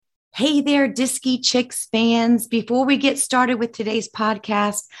Hey there, Disky Chicks fans. Before we get started with today's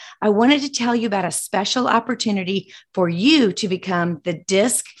podcast, I wanted to tell you about a special opportunity for you to become the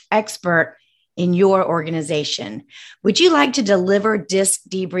DISC expert in your organization. Would you like to deliver DISC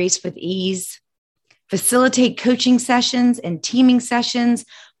debriefs with ease, facilitate coaching sessions and teaming sessions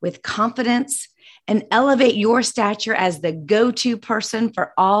with confidence, and elevate your stature as the go-to person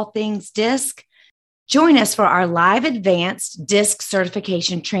for all things DISC? Join us for our live advanced DISC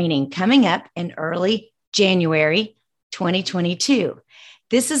certification training coming up in early January 2022.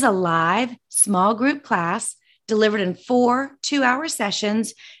 This is a live small group class delivered in 4 two-hour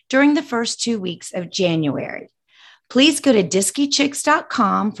sessions during the first 2 weeks of January. Please go to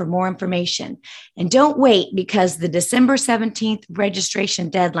diskychicks.com for more information. And don't wait, because the December 17th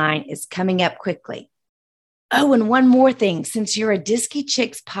registration deadline is coming up quickly. Oh, and one more thing. Since you're a Disky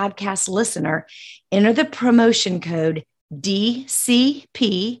Chicks podcast listener, enter the promotion code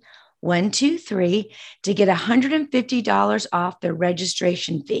DCP123 to get $150 off the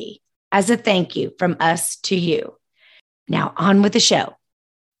registration fee as a thank you from us to you. Now on with the show.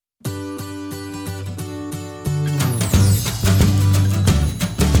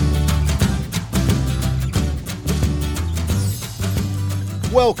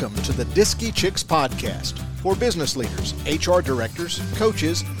 Welcome to the Disky Chicks podcast for business leaders, HR directors,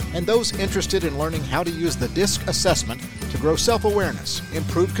 coaches, and those interested in learning how to use the DISC assessment to grow self-awareness,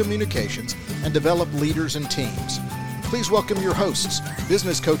 improve communications, and develop leaders and teams. Please welcome your hosts,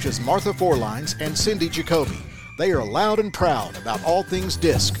 business coaches Martha Forlines and Cindy Jacoby. They are loud and proud about all things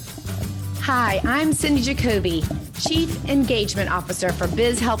DISC. Hi, I'm Cindy Jacoby, Chief Engagement Officer for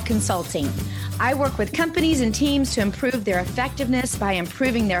BizHelp Consulting. I work with companies and teams to improve their effectiveness by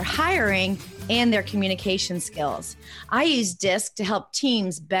improving their hiring and their communication skills. I use DISC to help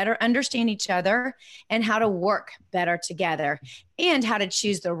teams better understand each other and how to work better together and how to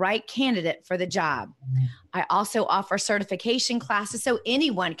choose the right candidate for the job. I also offer certification classes so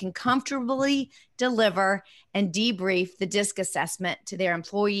anyone can comfortably deliver and debrief the DISC assessment to their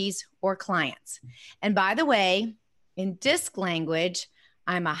employees or clients. And by the way, in DISC language,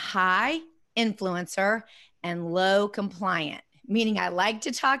 I'm a high influencer and low compliant, meaning I like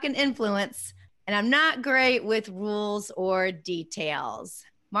to talk and influence, and I'm not great with rules or details.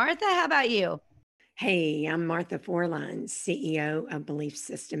 Martha, how about you? Hey, I'm Martha Forlines, CEO of Belief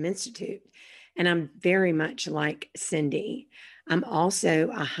System Institute, and I'm very much like Cindy. I'm also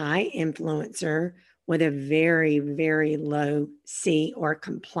a high influencer with a very, very low C or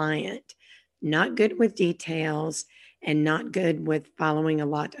compliant, not good with details and not good with following a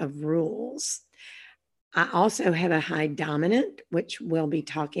lot of rules. I also have a high dominant, which we'll be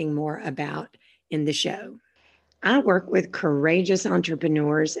talking more about in the show. I work with courageous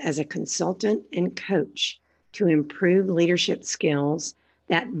entrepreneurs as a consultant and coach to improve leadership skills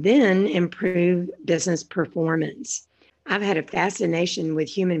that then improve business performance. I've had a fascination with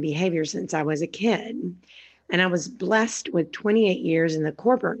human behavior since I was a kid, and I was blessed with 28 years in the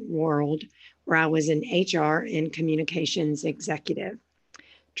corporate world where I was an HR and communications executive.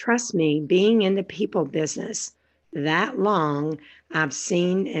 Trust me, being in the people business that long, I've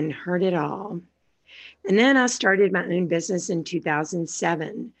seen and heard it all. And then I started my own business in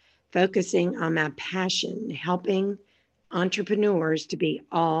 2007, focusing on my passion, helping entrepreneurs to be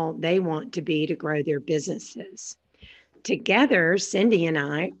all they want to be to grow their businesses. Together, Cindy and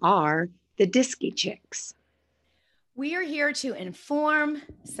I are the Disky Chicks. We are here to inform,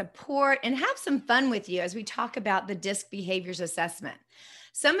 support, and have some fun with you as we talk about the DISC behaviors assessment.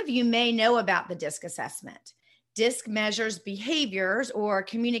 Some of you may know about the DISC assessment. DISC measures behaviors or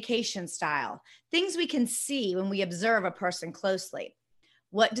communication style, things we can see when we observe a person closely.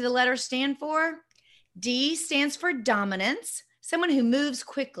 What do the letters stand for? D stands for dominance, someone who moves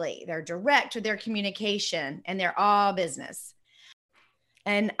quickly. They're direct with their communication and they're all business.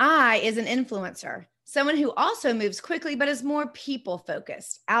 And I is an influencer, someone who also moves quickly but is more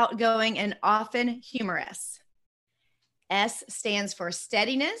people-focused, outgoing, and often humorous. S stands for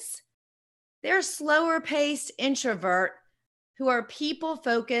steadiness. They're a slower-paced introvert who are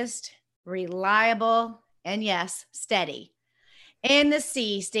people-focused, reliable, and yes, steady. And the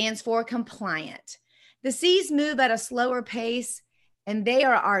C stands for compliant. The C's move at a slower pace, and they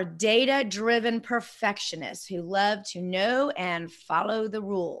are our data-driven perfectionists who love to know and follow the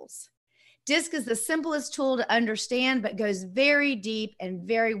rules. DISC is the simplest tool to understand, but goes very deep and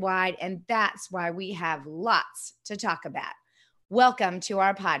very wide, and that's why we have lots to talk about. Welcome to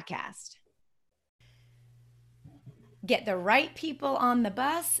our podcast. Get the right people on the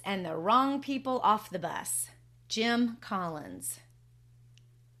bus and the wrong people off the bus. Jim Collins.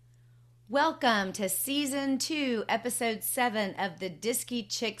 Welcome to Season 2, Episode 7 of the Disky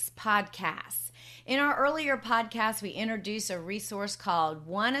Chicks podcast. In our earlier podcast, we introduced a resource called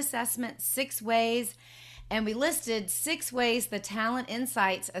One Assessment, 6 Ways, and we listed 6 ways the Talent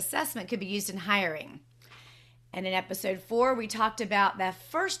Insights assessment could be used in hiring. And in Episode 4, we talked about the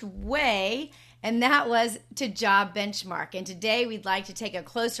first way, and that was to job benchmark. And today, we'd like to take a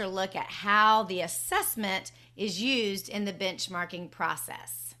closer look at how the assessment is used in the benchmarking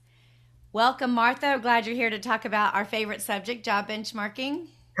process. Welcome, Martha. I'm glad you're here to talk about our favorite subject, job benchmarking.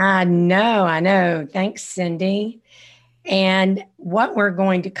 I know. Thanks, Cindy. And what we're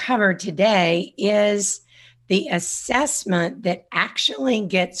going to cover today is the assessment that actually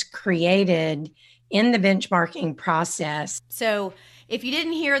gets created in the benchmarking process. So if you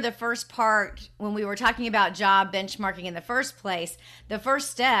didn't hear the first part when we were talking about job benchmarking in the first place, the first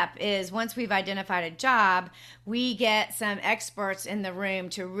step is once we've identified a job, we get some experts in the room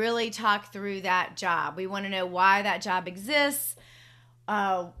to really talk through that job. We want to know why that job exists.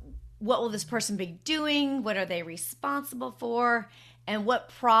 What will this person be doing? What are they responsible for? And what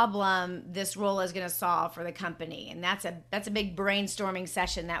problem this role is going to solve for the company. And that's a big brainstorming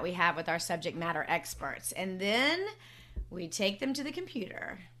session that we have with our subject matter experts. And then we take them to the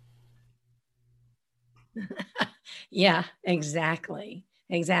computer. Yeah, exactly.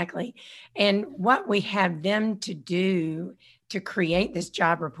 And what we have them to do to create this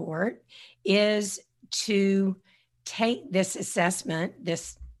job report is to take this assessment,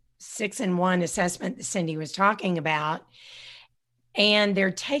 this 6-in-1 assessment that Cindy was talking about, and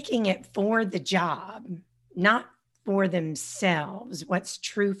they're taking it for the job, not for themselves, what's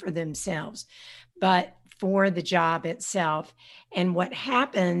true for themselves, but for the job itself. And what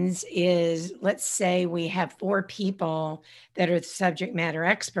happens is, let's say we have 4 people that are the subject matter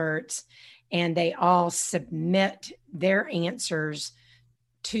experts, and they all submit their answers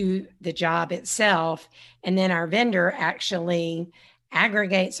to the job itself. And then our vendor actually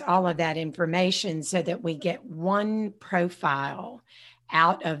aggregates all of that information so that we get one profile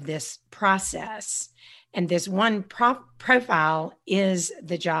out of this process. And this one profile is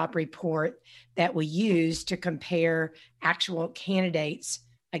the job report that we use to compare actual candidates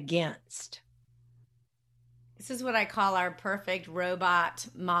against. This is what I call our perfect robot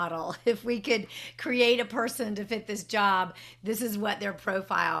model. If we could create a person to fit this job, this is what their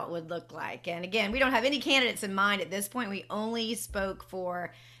profile would look like. And again, we don't have any candidates in mind at this point. We only spoke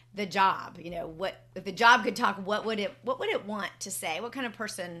for the job. You know, what if the job could talk, what would it want to say? What kind of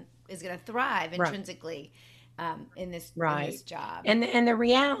person is going to thrive intrinsically in this job? And the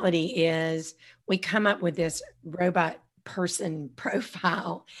reality is we come up with this robot person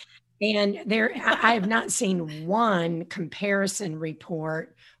profile. And I have not seen one comparison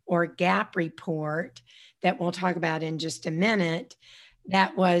report or gap report that we'll talk about in just a minute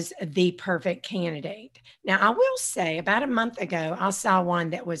that was the perfect candidate. Now, I will say about a month ago, I saw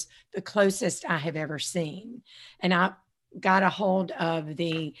one that was the closest I have ever seen. And I got a hold of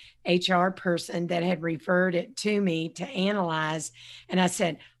the HR person that had referred it to me to analyze. And I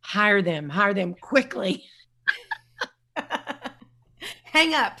said, hire them quickly.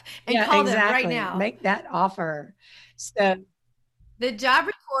 Hang up and call them right now. Make that offer. So the job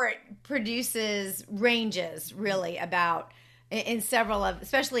report produces ranges really about in several of,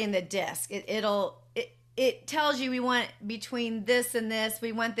 especially in the DISC. It tells you we want between this and this.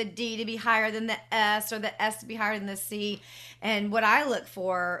 We want the D to be higher than the S or the S to be higher than the C. And what I look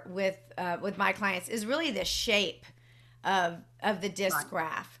for with my clients is really the shape of the DISC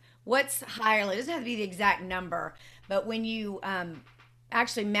graph. What's higher? It doesn't have to be the exact number, but when you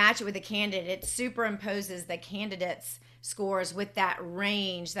actually match it with a candidate, it superimposes the candidate's scores with that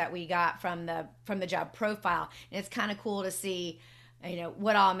range that we got from the job profile. And it's kind of cool to see,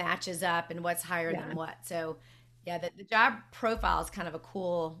 what all matches up and what's higher than what. So yeah, the job profile is kind of a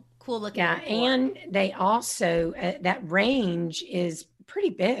cool looking report. And they also, that range is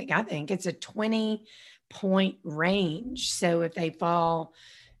pretty big. I think it's a 20-point range. So if they fall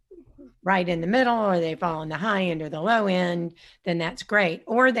right in the middle, or they fall on the high end or the low end, then that's great.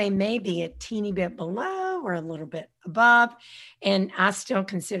 Or they may be a teeny bit below or a little bit above. And I still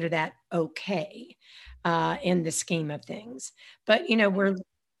consider that okay in the scheme of things. But, we're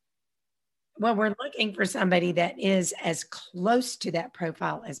looking for somebody that is as close to that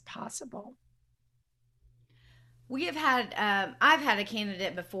profile as possible. We have had, I've had a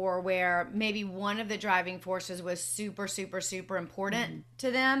candidate before where maybe one of the driving forces was super, super, super important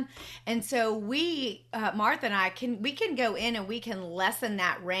to them. And so we, Martha and I, we can go in and we can lessen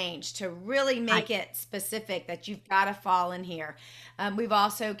that range to really make it specific that you've got to fall in here. We've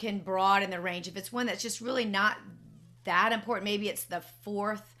also can broaden the range. If it's one that's just really not that important, maybe it's the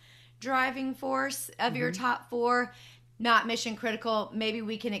 4th driving force of your top 4, not mission critical, maybe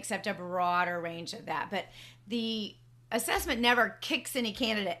we can accept a broader range of that. But the assessment never kicks any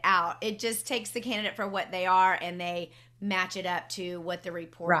candidate out. It just takes the candidate for what they are and they match it up to what the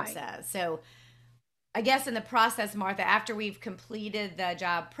report says. So I guess in the process, Martha, after we've completed the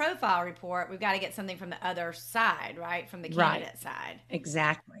job profile report, we've got to get something from the other side, right? From the candidate side.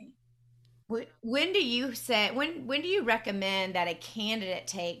 Exactly. When do you recommend that a candidate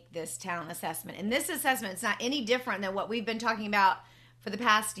take this talent assessment? And this assessment is not any different than what we've been talking about for the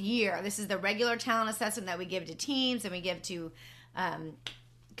past year. This is the regular talent assessment that we give to teams and we give to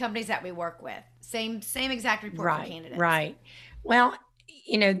companies that we work with. Same exact report for candidates. Right. Well,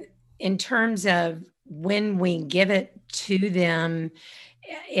 in terms of when we give it to them,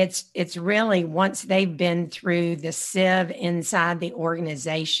 it's really once they've been through the sieve inside the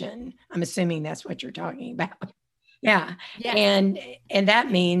organization. I'm assuming that's what you're talking about. Yeah. And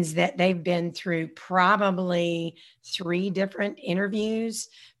that means that they've been through probably 3 different interviews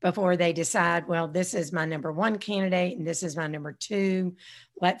before they decide, well, this is my number 1 candidate and this is my number 2.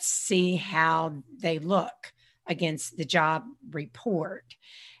 Let's see how they look against the job report.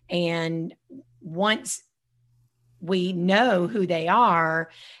 And once we know who they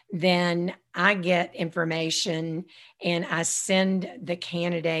are, then I get information and I send the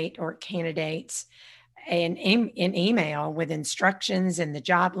candidate or candidates an email with instructions and the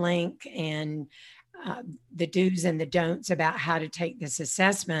job link and the do's and the don'ts about how to take this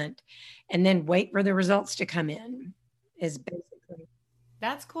assessment, and then wait for the results to come in is basically.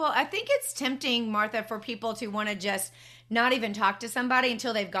 That's cool. I think it's tempting, Martha, for people to want to just not even talk to somebody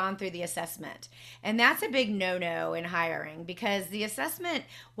until they've gone through the assessment. And that's a big no-no in hiring, because the assessment,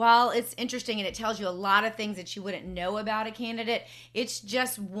 while it's interesting and it tells you a lot of things that you wouldn't know about a candidate, it's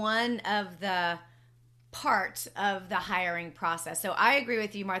just one of the parts of the hiring process. So I agree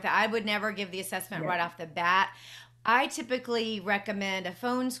with you, Martha. I would never give the assessment right off the bat. I typically recommend a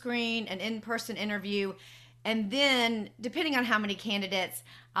phone screen, an in-person interview, and then depending on how many candidates,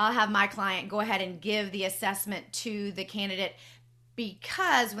 I'll have my client go ahead and give the assessment to the candidate,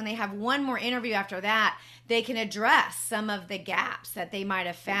 because when they have one more interview after that, they can address some of the gaps that they might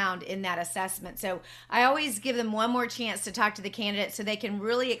have found in that assessment. So I always give them one more chance to talk to the candidate so they can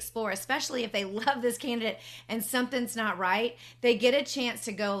really explore, especially if they love this candidate and something's not right, they get a chance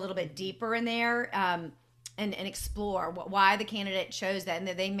to go a little bit deeper in there and explore why the candidate chose that. And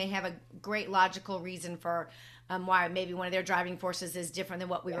that they may have a great logical reason for why maybe one of their driving forces is different than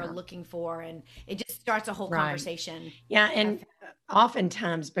what we were looking for. And it just starts a whole conversation. Yeah. And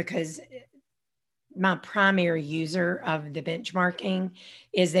oftentimes, because my primary user of the benchmarking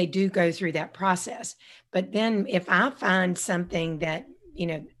is they do go through that process. But then if I find something that,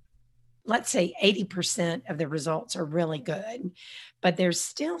 let's say 80% of the results are really good, but there's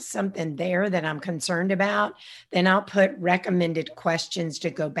still something there that I'm concerned about, then I'll put recommended questions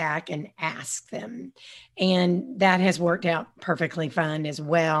to go back and ask them. And that has worked out perfectly fine as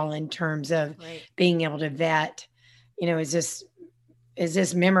well in terms of being able to vet, is this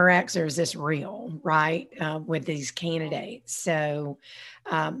Memorex or is this real, right, with these candidates? So,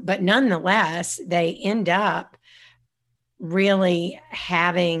 but nonetheless, they end up really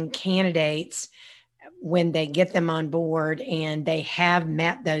having candidates, when they get them on board and they have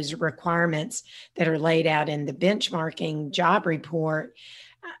met those requirements that are laid out in the benchmarking job report,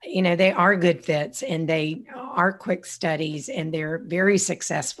 they are good fits and they are quick studies and they're very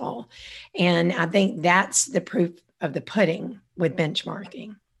successful. And I think that's the proof of the pudding with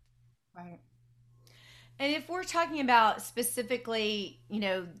benchmarking. Right. And if we're talking about specifically,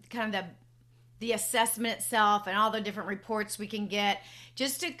 kind of the assessment itself and all the different reports we can get,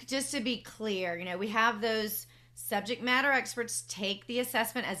 just to be clear, we have those subject matter experts take the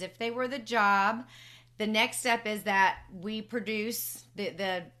assessment as if they were the job. The next step is that we produce,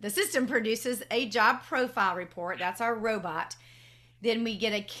 the system produces a job profile report. That's our robot. Then we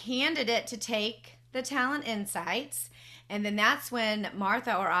get a candidate to take the talent insights. And then that's when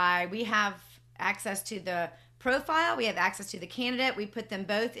Martha or we have access to the profile, we have access to the candidate, we put them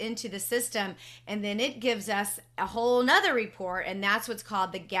both into the system, and then it gives us a whole nother report, and that's what's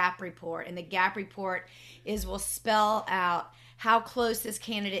called the gap report. And the gap report will spell out how close this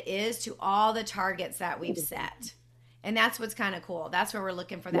candidate is to all the targets that we've set. And that's what's kind of cool. That's where we're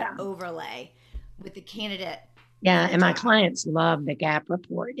looking for that overlay with the candidate. Yeah, and my clients love the gap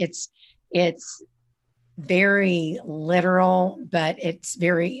report. It's very literal, but it's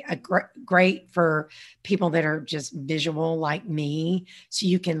very great for people that are just visual like me. So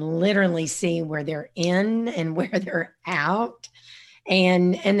you can literally see where they're in and where they're out.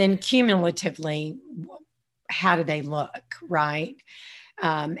 And then cumulatively, how do they look, right?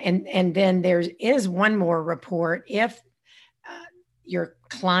 And then there is one more report. If your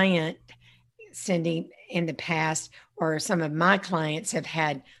client, Cindy, in the past, or some of my clients have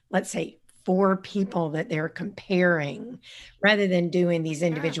had, let's say, 4 people that they're comparing, rather than doing these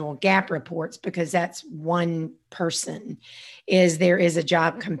individual gap reports, because that's one person, there is a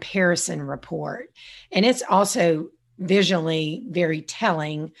job comparison report. And it's also visually very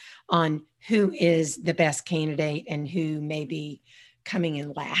telling on who is the best candidate and who may be coming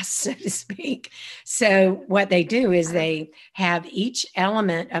in last, so to speak. So what they do is they have each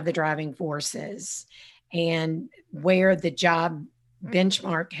element of the driving forces and where the job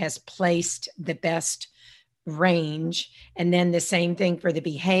benchmark has placed the best range, and then the same thing for the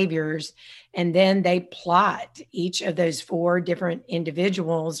behaviors. And then they plot each of those 4 different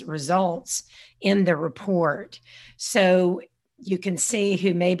individuals' results in the report. So you can see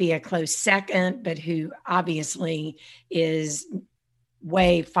who may be a close second, but who obviously is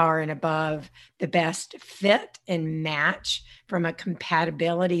way far and above the best fit and match from a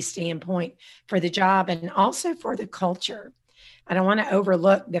compatibility standpoint for the job and also for the culture. I don't want to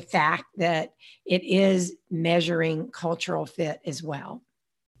overlook the fact that it is measuring cultural fit as well.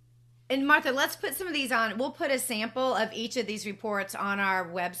 And Martha, let's put some of these on. We'll put a sample of each of these reports on our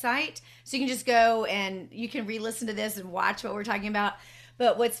website. So you can just go and you can re-listen to this and watch what we're talking about.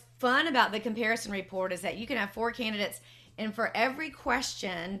 But what's fun about the comparison report is that you can have 4 candidates, and for every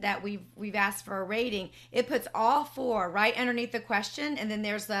question that we've asked for a rating, it puts all 4 right underneath the question, and then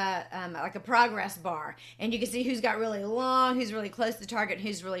there's like a progress bar, and you can see who's got really long, who's really close to the target,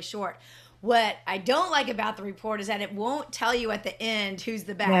 who's really short. What I don't like about the report is that it won't tell you at the end who's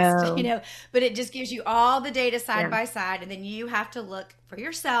the best, No. but it just gives you all the data side by side, and then you have to look for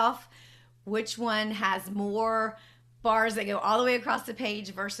yourself which one has more bars that go all the way across the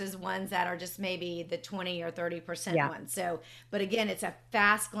page versus ones that are just maybe the 20 or 30% ones. So, but again, it's a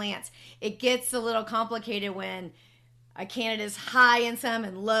fast glance. It gets a little complicated when a candidate is high in some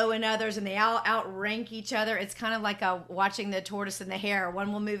and low in others, and they all outrank each other. It's kind of like watching the tortoise and the hare.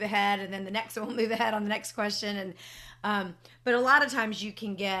 One will move ahead, and then the next one will move ahead on the next question. And but a lot of times you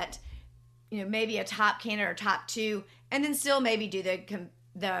can get, maybe a top candidate or top 2, and then still maybe do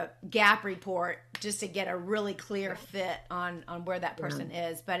the gap report just to get a really clear fit on where that person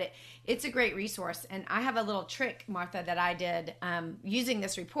is. But it's a great resource. And I have a little trick, Martha, that I did using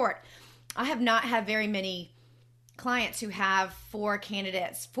this report. I have not had very many clients who have 4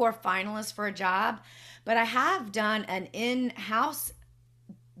 candidates, 4 finalists for a job, but I have done an in-house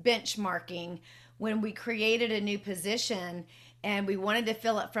benchmarking when we created a new position and we wanted to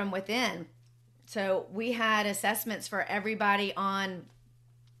fill it from within. So we had assessments for everybody on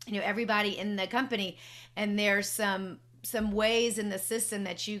everybody in the company, and there's some ways in the system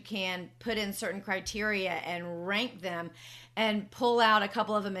that you can put in certain criteria and rank them and pull out a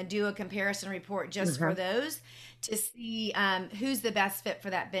couple of them and do a comparison report just for those to see who's the best fit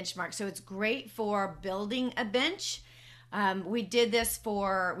for that benchmark. So it's great for building a bench. We did this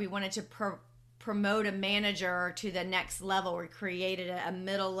we wanted to promote a manager to the next level. We created a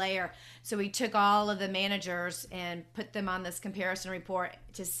middle layer. So we took all of the managers and put them on this comparison report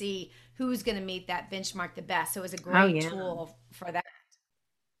to see who's going to meet that benchmark the best. So it was a great tool for that.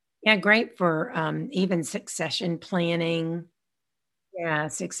 Yeah, great for even succession planning. Yeah,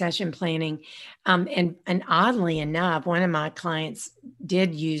 succession planning. And oddly enough, one of my clients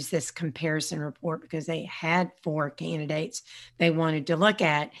did use this comparison report because they had 4 candidates they wanted to look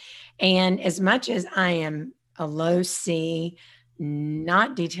at. And as much as I am a low C,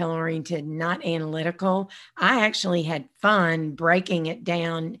 not detail oriented, not analytical, I actually had fun breaking it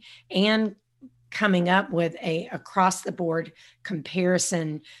down and coming up with a across the board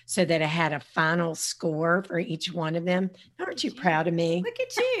comparison so that I had a final score for each one of them. Aren't you proud of me? Look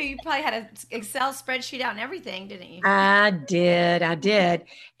at you. You probably had an Excel spreadsheet out and everything, didn't you? I did.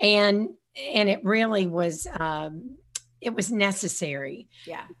 And it really was, it was necessary.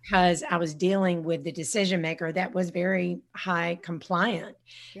 Yeah. Because I was dealing with the decision maker that was very high compliant.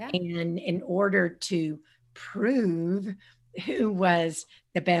 Yeah. And in order to prove who was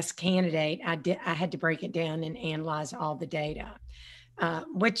the best candidate, I had to break it down and analyze all the data,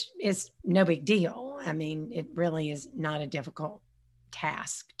 which is no big deal. I mean, it really is not a difficult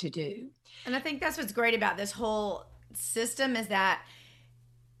task to do. And I think that's what's great about this whole system is that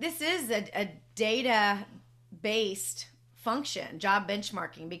this is a data-based function, job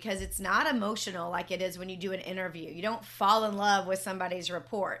benchmarking, because it's not emotional like it is when you do an interview. You don't fall in love with somebody's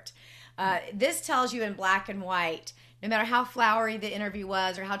report. This tells you in black and white, no matter how flowery the interview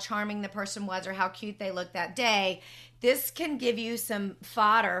was or how charming the person was or how cute they looked that day, this can give you some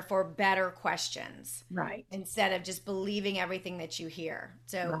fodder for better questions. Right. Instead of just believing everything that you hear.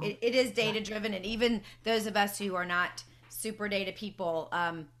 So Right. it is data driven. And even those of us who are not super data people,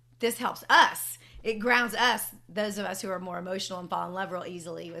 this helps us. It grounds us, those of us who are more emotional and fall in love real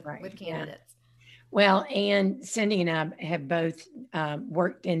easily with candidates. Well, and Cindy and I have both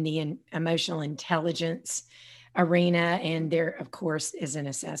worked in the emotional intelligence arena, and there, of course, is an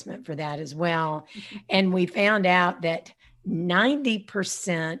assessment for that as well. And we found out that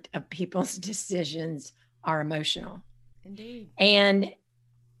 90% of people's decisions are emotional. Indeed. And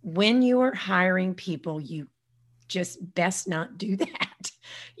when you are hiring people, you just best not do that.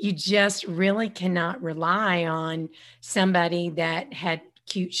 You just really cannot rely on somebody that had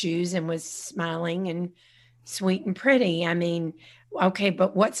cute shoes and was smiling and sweet and pretty. I mean, okay,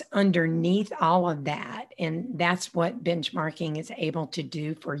 but what's underneath all of that? And that's what benchmarking is able to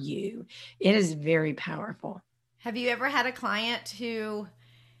do for you. It is very powerful. Have you ever had a client who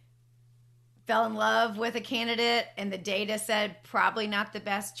fell in love with a candidate and the data said probably not the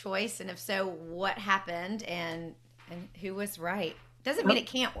best choice? And if so, what happened and who was right? Doesn't mean it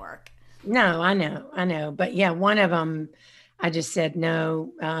can't work. No, I know. But yeah, one of them, I just said,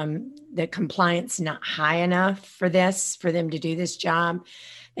 no, the compliance not high enough for them to do this job.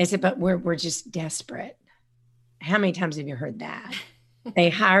 They said, but we're just desperate. How many times have you heard that? They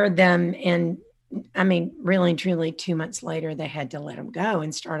hired them, and I mean, really and truly 2 months later, they had to let them go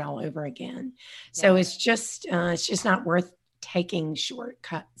and start all over again. So it's just not worth taking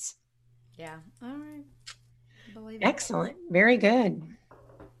shortcuts. Yeah. All right. Believe it. Excellent. Very good.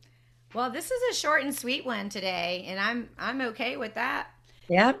 Well, this is a short and sweet one today, and I'm okay with that.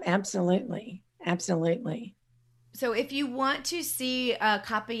 Yep, absolutely. Absolutely. So if you want to see a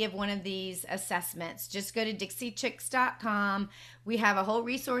copy of one of these assessments, just go to DixieChicks.com. We have a whole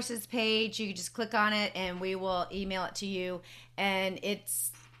resources page. You can just click on it and we will email it to you. And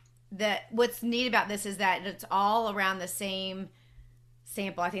what's neat about this is that it's all around the same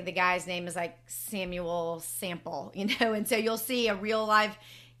sample. I think the guy's name is like Samuel Sample, and so you'll see a real live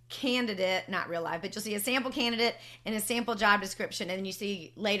candidate, not real life, but you'll see a sample candidate and a sample job description, and then you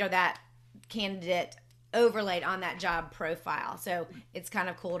see later that candidate overlaid on that job profile. So it's kind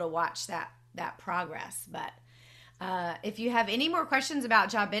of cool to watch that progress. But if you have any more questions about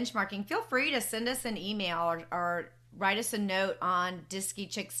job benchmarking, feel free to send us an email or write us a note on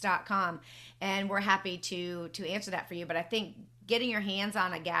DiskieChicks.com, and we're happy to answer that for you. But I think getting your hands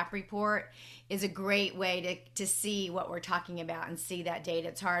on a gap report is a great way to see what we're talking about and see that data.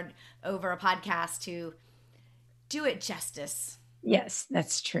 It's hard over a podcast to do it justice. Yes,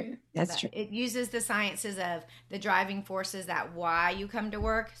 that's true. That's true. It uses the sciences of the driving forces, that why you come to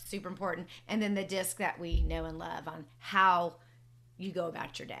work, super important, and then the DISC that we know and love on how you go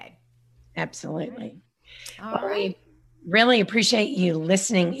about your day. Absolutely. All right. We really appreciate you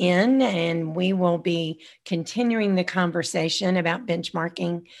listening in, and we will be continuing the conversation about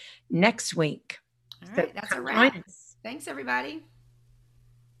benchmarking next week. All right, that's a wrap. Thanks, everybody.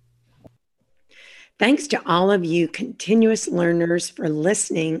 Thanks to all of you continuous learners for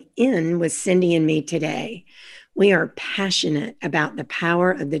listening in with Cindy and me today. We are passionate about the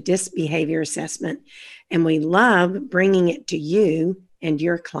power of the DISC behavior assessment, and we love bringing it to you and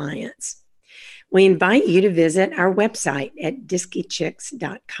your clients. We invite you to visit our website at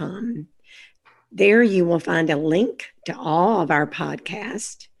DiskieChicks.com. There you will find a link to all of our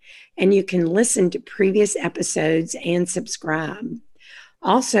podcasts, and you can listen to previous episodes and subscribe.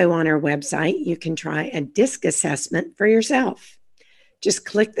 Also on our website, you can try a DISC assessment for yourself. Just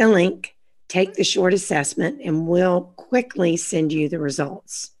click the link, take the short assessment, and we'll quickly send you the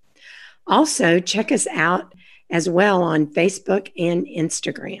results. Also, check us out as well on Facebook and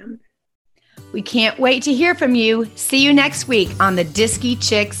Instagram. We can't wait to hear from you. See you next week on the Diskie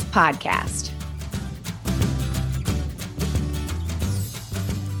Chicks podcast.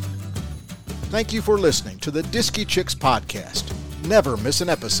 Thank you for listening to the Diskie Chicks podcast. Never miss an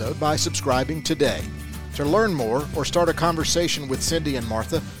episode by subscribing today. To learn more or start a conversation with Cindy and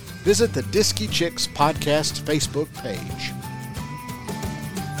Martha, visit the Diskie Chicks podcast Facebook page.